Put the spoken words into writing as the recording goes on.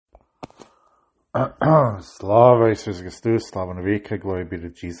Slava Jesus Christus, Slava Navika, glory be to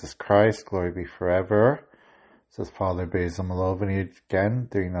Jesus Christ, glory be forever. This is Father Basil Malovany again,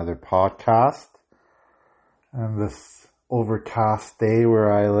 doing another podcast. And this overcast day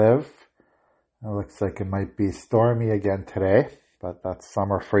where I live, it looks like it might be stormy again today, but that's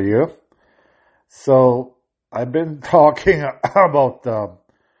summer for you. So, I've been talking about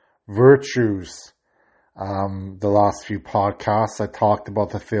virtues. The last few podcasts, I talked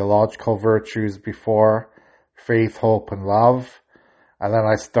about the theological virtues before, faith, hope, and love. And then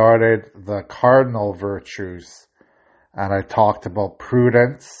I started the cardinal virtues. And I talked about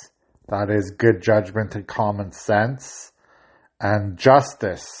prudence, that is good judgment and common sense. And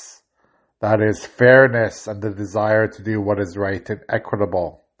justice, that is fairness and the desire to do what is right and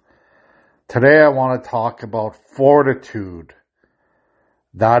equitable. Today I want to talk about fortitude.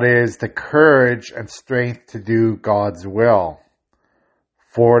 That is the courage and strength to do God's will.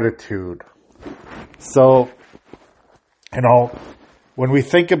 Fortitude. So, when we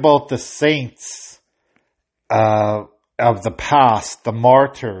think about the saints of the past, the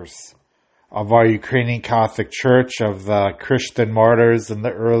martyrs of our Ukrainian Catholic Church, of the Christian martyrs in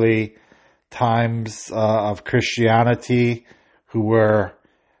the early times of Christianity, who were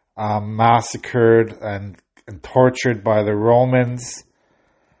massacred and tortured by the Romans,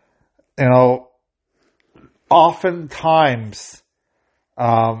 oftentimes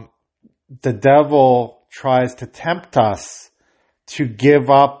the devil tries to tempt us to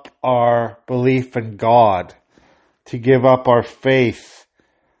give up our belief in God, to give up our faith,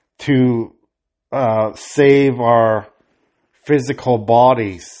 to save our physical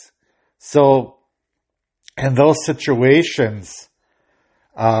bodies. So in those situations,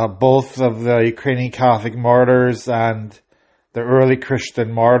 both of the Ukrainian Catholic martyrs and the early Christian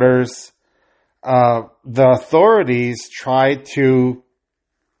martyrs, the authorities tried to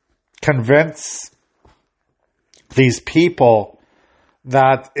convince these people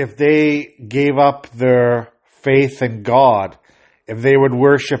that if they gave up their faith in God, if they would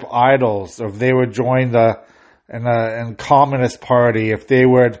worship idols, or if they would join in Communist Party, if they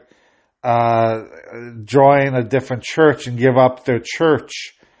would join a different church and give up their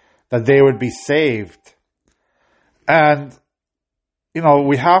church, that they would be saved. And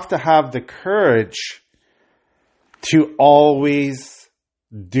we have to have the courage to always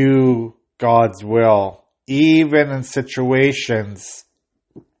do God's will, even in situations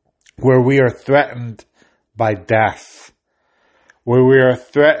where we are threatened by death, where we are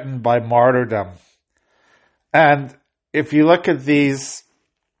threatened by martyrdom. And if you look at these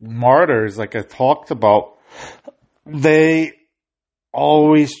martyrs, like I talked about, they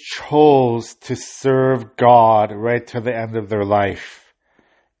always chose to serve God right to the end of their life,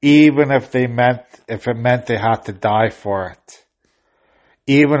 even if it meant they had to die for it,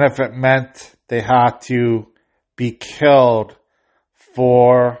 even if it meant they had to be killed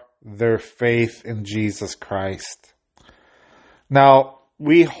for their faith in Jesus Christ. Now,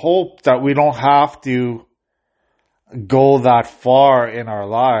 we hope that we don't have to go that far in our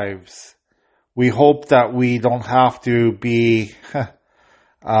lives. We hope that we don't have to be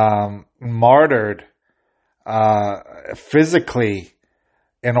martyred physically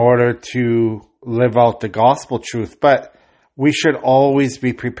in order to live out the gospel truth. But we should always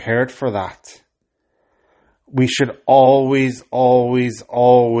be prepared for that. We should always, always,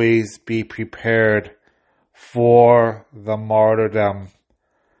 always be prepared for the martyrdom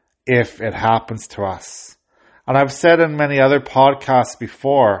if it happens to us. And I've said in many other podcasts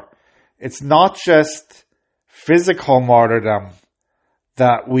before, it's not just physical martyrdom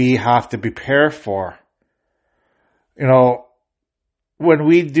that we have to prepare for. When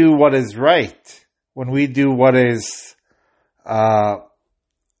we do what is right, when we do what is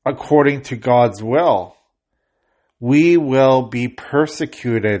according to God's will, we will be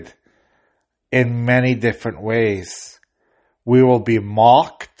persecuted in many different ways. We will be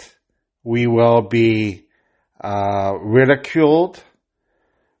mocked. We will be ridiculed.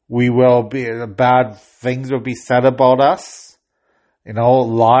 Bad things will be said about us.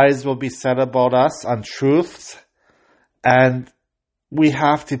 Lies will be said about us, untruths. And we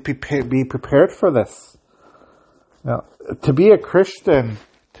have to be prepared for this. Now, to be a Christian,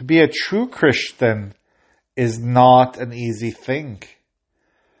 to be a true Christian, is not an easy thing.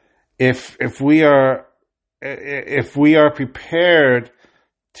 If we are prepared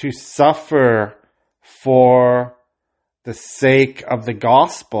to suffer for the sake of the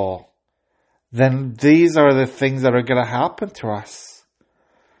gospel, then these are the things that are going to happen to us.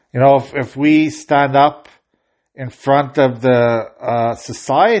 If we stand up in front of the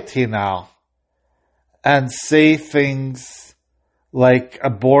society now and say things like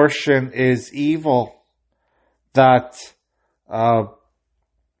abortion is evil, that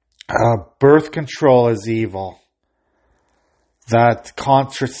birth control is evil, that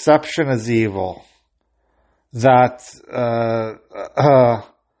contraception is evil, that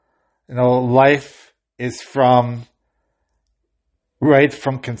life is right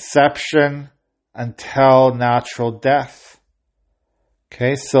from conception until natural death.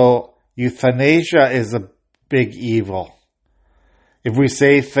 Okay, so euthanasia is a big evil. If we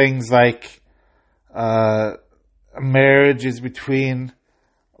say things like marriage is between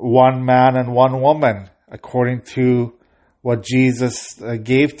one man and one woman, according to what Jesus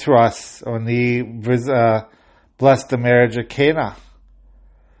gave to us when he blessed the marriage of Cana.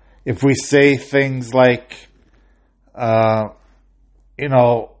 If we say things like,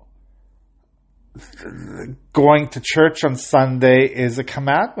 going to church on Sunday is a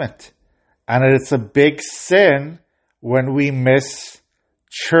commandment, and it's a big sin when we miss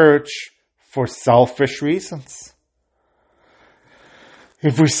church for selfish reasons.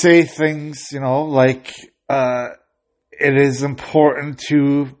 If we say things, like it is important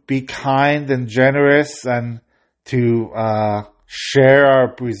to be kind and generous and to share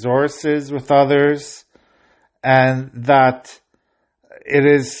our resources with others, and that it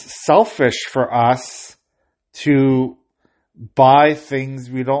is selfish for us to buy things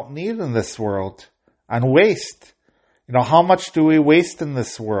we don't need in this world and waste. How much do we waste in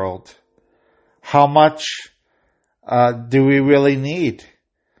this world? How much do we really need?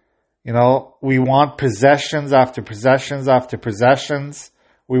 We want possessions after possessions after possessions.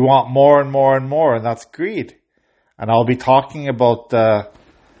 We want more and more and more, and that's greed. And I'll be talking about the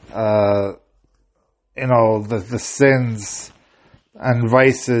sins and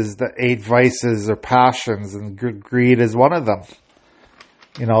vices, the 8 vices or passions, and greed is one of them.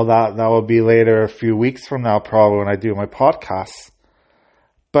 That will be later, a few weeks from now, probably, when I do my podcast.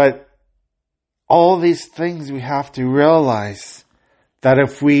 But all these things, we have to realize that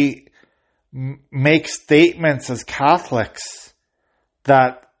if we make statements as Catholics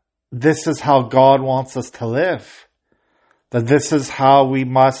that this is how God wants us to live, that this is how we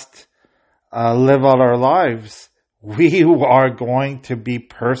must live out our lives, we are going to be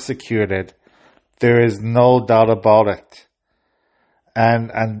persecuted. There is no doubt about it.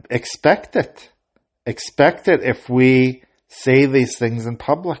 And expect it. Expect it if we say these things in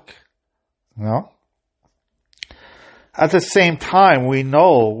public. At the same time, we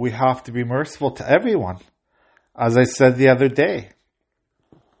know we have to be merciful to everyone. As I said the other day,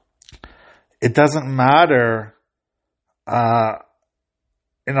 it doesn't matter, about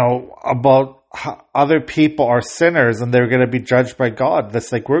how other people are sinners and they're going to be judged by God.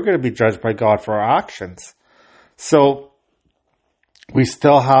 That's like we're going to be judged by God for our actions. So we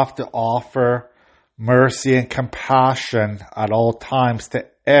still have to offer mercy and compassion at all times to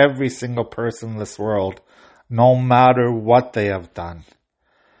every single person in this world, no matter what they have done.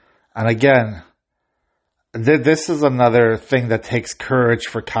 And again, this is another thing that takes courage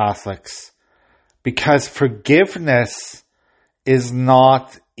for Catholics, because forgiveness is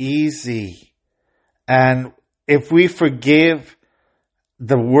not easy. And if we forgive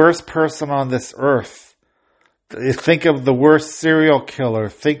the worst person on this earth, think of the worst serial killer,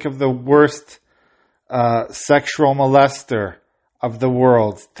 think of the worst sexual molester of the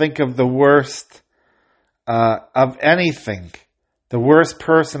world, think of the worst of anything, the worst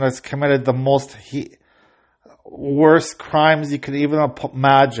person that's committed the worst crimes you could even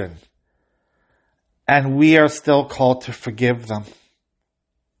imagine, and we are still called to forgive them.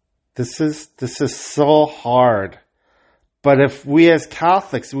 This is so hard. But if we as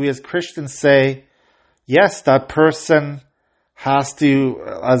Catholics, we as Christians say, yes, that person has to,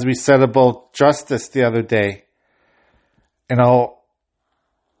 as we said about justice the other day,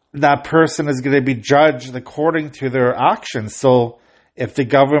 that person is going to be judged according to their actions. So if the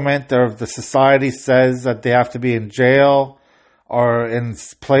government or if the society says that they have to be in jail or in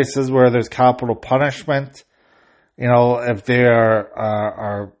places where there's capital punishment, if they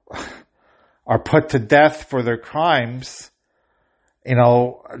are put to death for their crimes,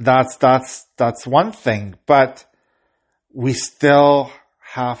 that's one thing. But we still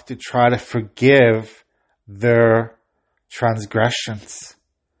have to try to forgive their transgressions.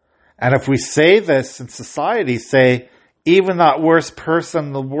 And if we say this in society, say, even that worst person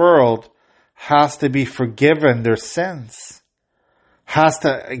in the world has to be forgiven their sins, has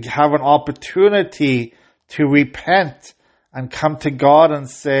to have an opportunity to repent and come to God and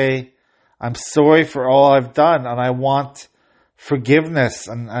say, I'm sorry for all I've done, and I want forgiveness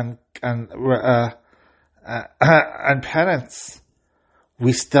and penance.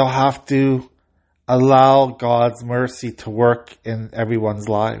 We still have to allow God's mercy to work in everyone's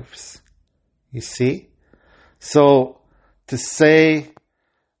lives. You see? So to say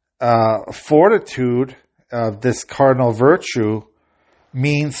fortitude, this cardinal virtue,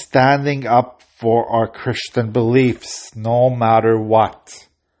 means standing up for our Christian beliefs no matter what.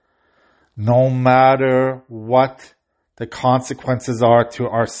 No matter what the consequences are to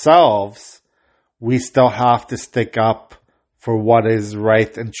ourselves, we still have to stick up for what is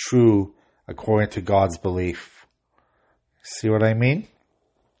right and true according to God's belief. See what I mean?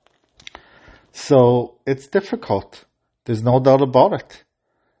 So it's difficult. There's no doubt about it.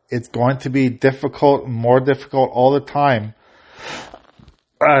 It's going to be difficult, more difficult all the time,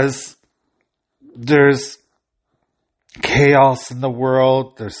 as there's chaos in the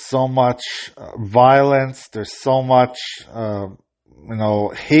world. There's so much violence. There's so much,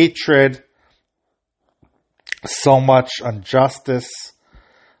 hatred, so much injustice.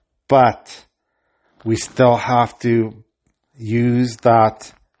 But we still have to use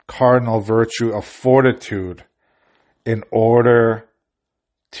that cardinal virtue of fortitude in order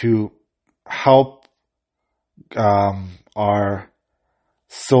to help our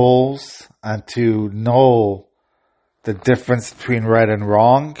souls and to know the difference between right and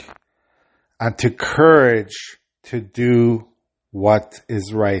wrong, and to courage to do what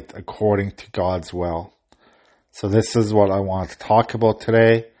is right according to God's will. So this is what I want to talk about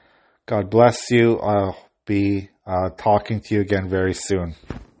today. God bless you. I'll be talking to you again very soon.